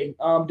was really big.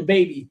 The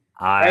baby.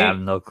 I have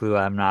no clue.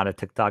 I'm not a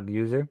TikTok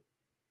user.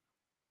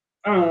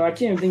 I don't know. I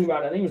can't even think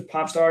about it. I think it was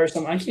Popstar or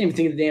something. I can't even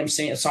think of the damn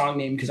song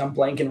name because I'm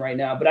blanking right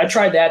now. But I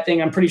tried that thing.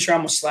 I'm pretty sure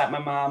I'm gonna slap my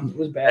mom. It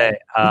was bad.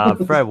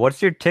 Hey, Fred,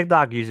 what's your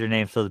TikTok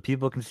username so the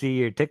people can see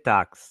your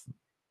TikToks?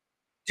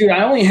 Dude,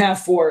 I only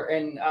have 4,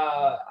 and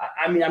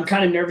I mean, I'm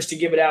kind of nervous to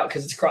give it out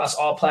because it's across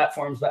all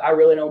platforms, but I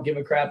really don't give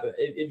a crap.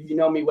 If you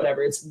know me,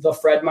 whatever. It's the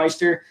Fred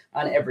Meister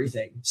on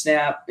everything.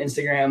 Snap,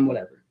 Instagram,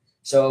 whatever.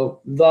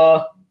 So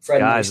the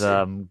Fred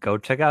Meister. Guys, go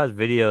check out his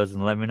videos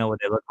and let me know what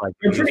they look like.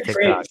 They're pretty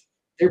crazy.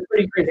 They're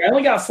pretty crazy. I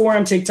only got 4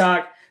 on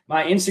TikTok.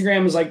 My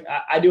Instagram is like,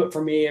 I do it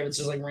for me. It's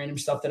just like random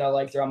stuff that I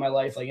like throughout my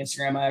life. Like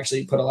Instagram, I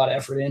actually put a lot of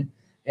effort in.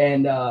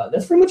 And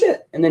that's pretty much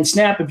it. And then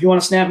Snap, if you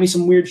want to snap me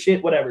some weird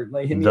shit, whatever.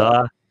 Like hit me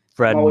up.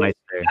 Fred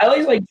Meister. I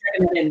like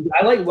checking it in.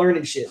 I like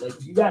learning shit. Like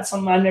if you got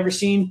something I've never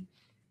seen,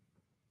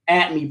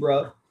 at me,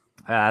 bro.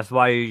 That's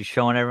why you're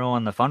showing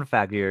everyone the fun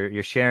fact.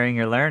 You're sharing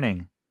your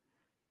learning.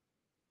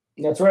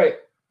 That's right.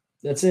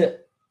 That's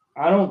it.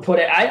 I don't put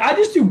it. I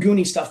just do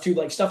Goonie stuff too,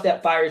 like stuff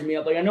that fires me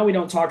up. Like I know we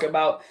don't talk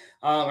about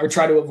or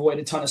try to avoid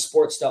a ton of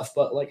sports stuff,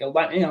 but like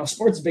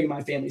sports is big in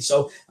my family.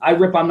 So I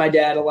rip on my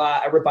dad a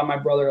lot. I rip on my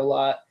brother a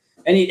lot.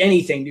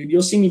 Anything, dude.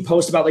 You'll see me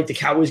post about like the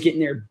Cowboys getting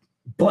their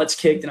butts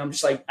kicked, and I'm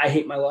just like, I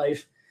hate my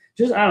life.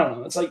 Just I don't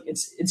know. It's like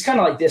it's kind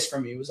of like this for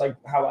me. It was like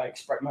how I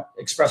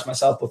express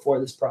myself before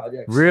this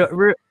project. So.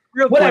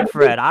 Real quick,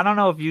 Fred. I don't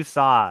know if you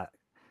saw,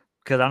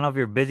 because I don't know if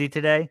you're busy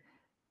today.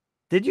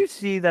 Did you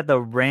see that the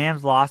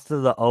Rams lost to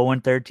the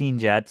 0-13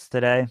 Jets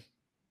today?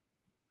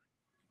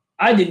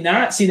 I did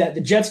not see that.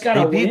 The Jets got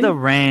They a beat win? the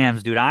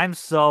Rams, dude. I'm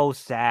so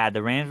sad.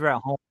 The Rams were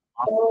at home.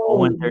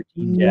 0-13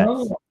 Jets.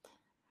 No.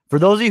 For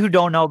those of you who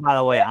don't know, by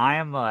the way, I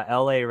am a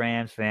LA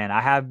Rams fan.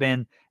 I have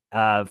been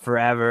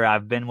forever.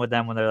 I've been with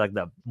them when they're like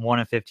the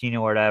 1-15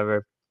 or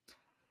whatever.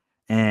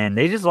 And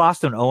they just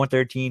lost to an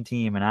 0-13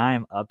 team, and I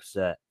am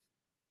upset.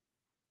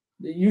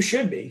 You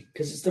should be,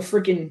 because it's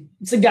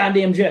the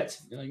goddamn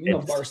Jets.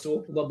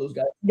 Barstool. Love those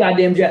guys.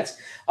 Goddamn Jets.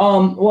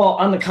 Well,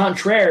 on the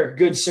contrary,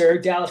 good sir,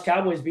 Dallas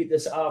Cowboys beat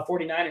this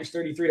 49ers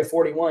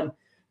 33-41.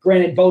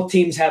 Granted, both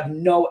teams have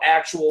no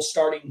actual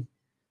starting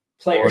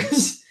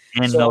players.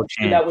 And so no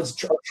chance. That was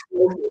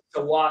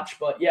to watch.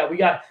 But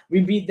yeah,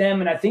 we beat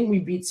them, and I think we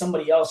beat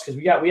somebody else because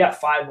we got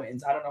 5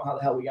 wins. I don't know how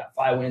the hell we got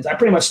 5 wins. I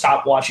pretty much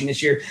stopped watching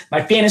this year.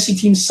 My fantasy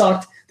team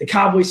sucked. The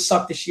Cowboys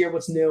sucked this year.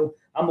 What's new?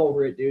 I'm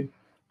over it, dude.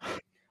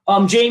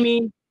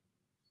 Jamie,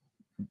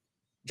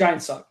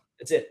 Giants suck.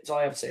 That's it. That's all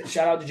I have to say.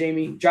 Shout out to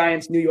Jamie.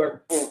 Giants, New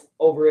York,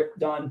 over it,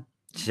 done.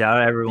 Shout out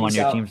to everyone. Peace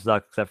Your out. Team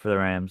sucks except for the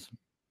Rams.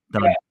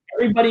 Done. Yeah,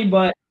 everybody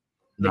but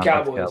the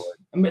Cowboys.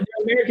 I mean,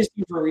 they're America's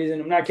team for a reason.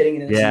 I'm not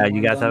kidding. Yeah,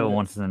 you guys have it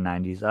once in the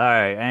 90s. All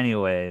right.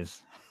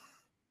 Anyways,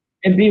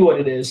 and be what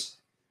it is.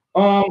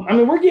 I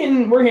mean, we're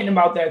hitting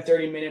about that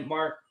 30-minute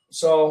mark.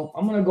 So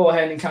I'm gonna go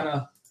ahead and kind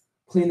of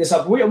clean this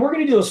up. We're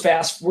gonna do those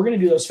fast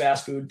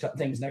food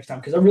things next time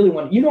because I really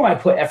want. I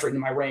put effort into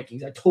my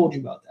rankings. I told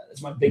you about that.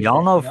 That's my big.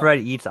 Y'all know Fred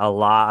eats a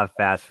lot of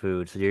fast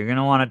food, so you're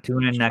gonna want to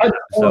tune in next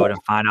episode and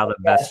find out the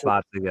best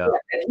spots to go.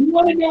 If you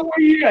want to know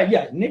where you're at,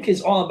 yeah, Nick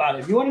is all about it.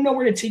 If you want to know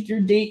where to take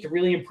your date to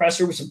really impress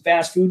her with some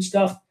fast food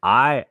stuff,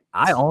 I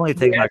only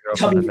take my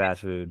girlfriend to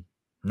fast food.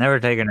 Never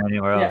taken her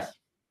anywhere else.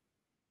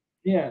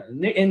 Yeah,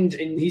 Nick, and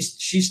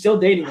she's still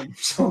dating him.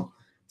 So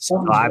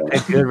I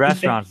pick good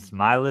restaurants.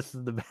 My list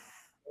is the best.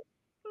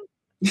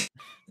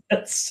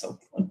 That's so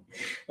funny.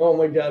 Oh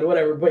my God,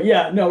 whatever. But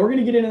yeah, no, we're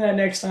gonna get into that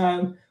next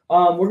time.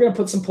 We're gonna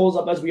put some polls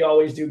up as we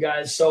always do,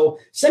 guys. So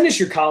send us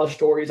your college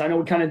stories. I know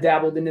we kind of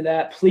dabbled into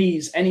that.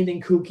 Please, anything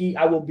kooky,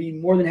 I will be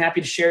more than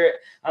happy to share it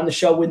on the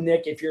show with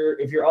Nick if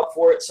you're up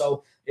for it.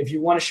 So if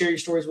you want to share your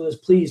stories with us,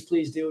 please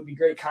do. It'd be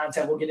great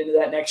content. We'll get into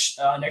that next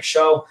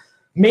show.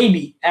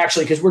 Maybe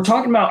actually, because we're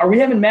talking about. Are we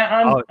having Matt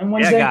on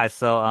Wednesday? Yeah, guys.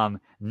 So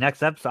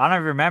next episode, I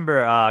don't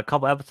remember a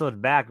couple episodes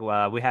back.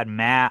 We had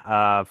Matt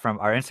from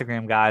our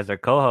Instagram guys, our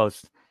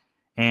co-host,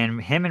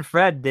 and him and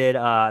Fred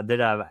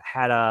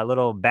had a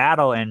little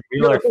battle in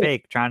real or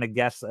fake, trying to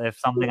guess if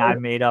something I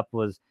made up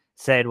was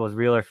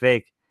real or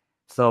fake.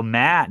 So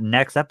Matt,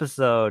 next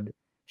episode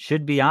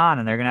should be on,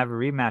 and they're gonna have a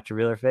rematch of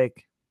real or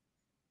fake.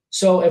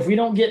 So if we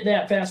don't get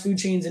that fast food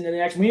chains into the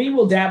next, maybe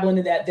we'll dabble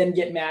into that, then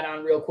get Matt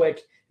on real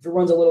quick. If it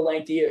runs a little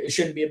lengthy, it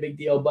shouldn't be a big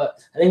deal. But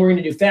I think we're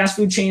going to do fast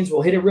food chains.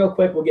 We'll hit it real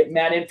quick. We'll get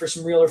Matt in for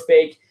some real or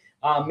fake.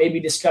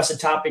 Maybe discuss a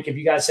topic. If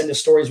you guys send us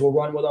stories, we'll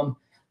run with them.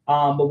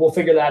 But we'll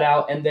figure that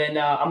out. And then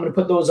I'm going to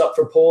put those up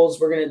for polls.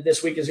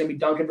 This week is going to be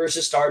Dunkin'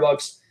 versus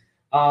Starbucks.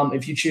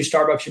 If you choose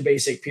Starbucks, you're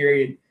basic,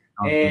 period.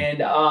 Okay.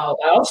 And I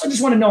also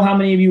just want to know how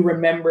many of you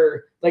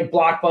remember like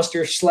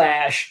Blockbuster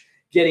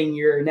 / getting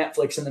your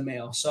Netflix in the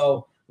mail.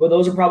 So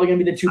those are probably going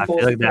to be the 2 polls.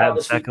 I feel like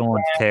the second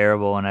one's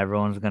terrible, and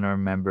everyone's going to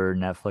remember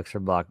Netflix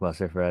or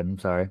Blockbuster, Fred. I'm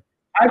sorry.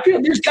 I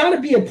feel there's got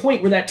to be a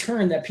point where that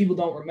turn that people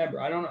don't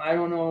remember. I don't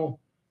know.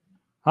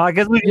 I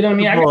guess we can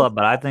pull up,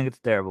 but I think it's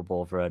a terrible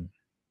poll, Fred.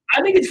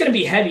 I think it's going to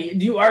be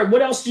heavy.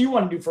 What else do you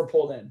want to do for a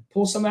poll then?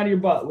 Pull some out of your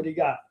butt. What do you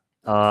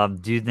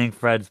got? Do you think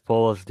Fred's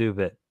poll is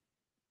stupid?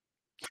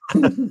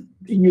 That's going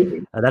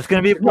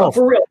to be a poll. No,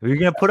 for real. We're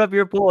going to put up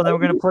your poll, and then we're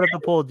going to put up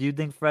the poll. Do you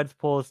think Fred's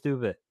poll is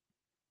stupid?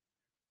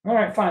 All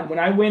right, fine. When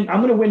I win, I'm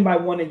going to win by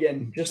 1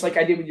 again, just like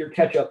I did with your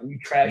ketchup, you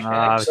trash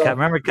bag.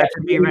 Remember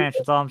ketchup beat ranch.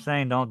 That's all I'm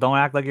saying. Don't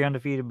act like you're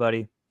undefeated,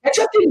 buddy.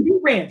 Ketchup didn't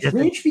beat ranch.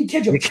 Ranch beat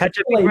ketchup.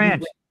 Ketchup beat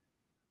ranch.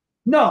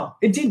 No,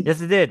 it didn't.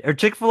 Yes, it did. Or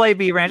Chick-fil-A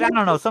beat ranch. I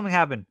don't know. Something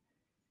happened.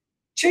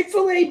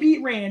 Chick-fil-A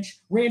beat ranch.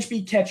 Ranch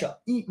beat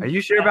ketchup. Are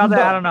you sure about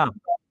that? I don't know.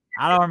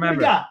 I don't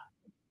remember.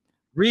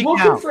 Recount. We'll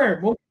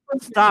confirm.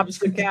 Stop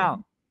the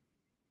count.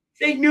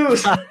 Fake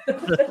news.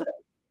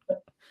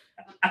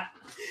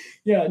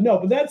 Yeah, no,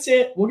 but that's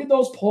it. We'll get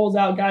those polls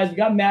out, guys. We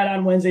got Matt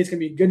on Wednesday. It's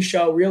going to be a good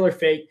show, real or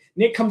fake.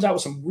 Nick comes out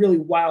with some really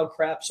wild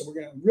crap, so we're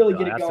going to really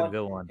get it going. That's a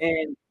good one.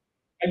 And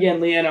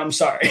again, Leanna, I'm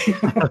sorry.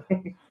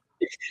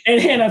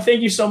 And Hannah,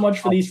 thank you so much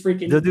for these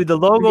freaking. Dude, the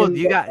logos,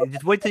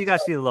 just wait till you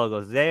guys see the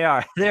logos. They're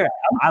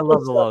I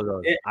love the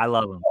logos. I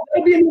love them.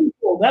 That'll be a new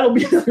poll. That'll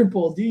be another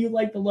poll. Do you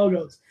like the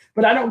logos?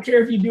 But I don't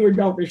care if you do or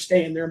don't. They're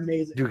staying. They're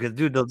amazing.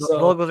 Dude, the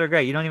logos are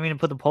great. You don't even need to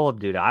put the poll up,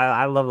 dude.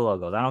 I love the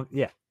logos. I don't.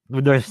 Yeah,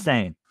 they're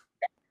staying.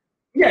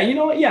 Yeah, you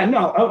know what? Yeah,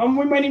 no,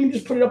 we might even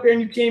just put it up there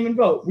and you can't even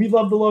vote. We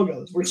love the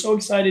logos. We're so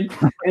excited.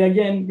 And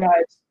again, guys,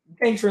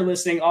 thanks for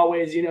listening.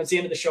 Always, it's the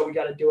end of the show. We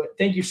got to do it.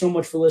 Thank you so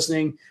much for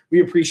listening.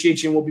 We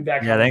appreciate you, and we'll be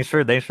back. Yeah, thanks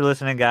for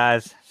listening,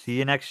 guys. See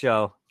you next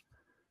show.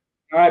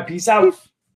 All right, peace out.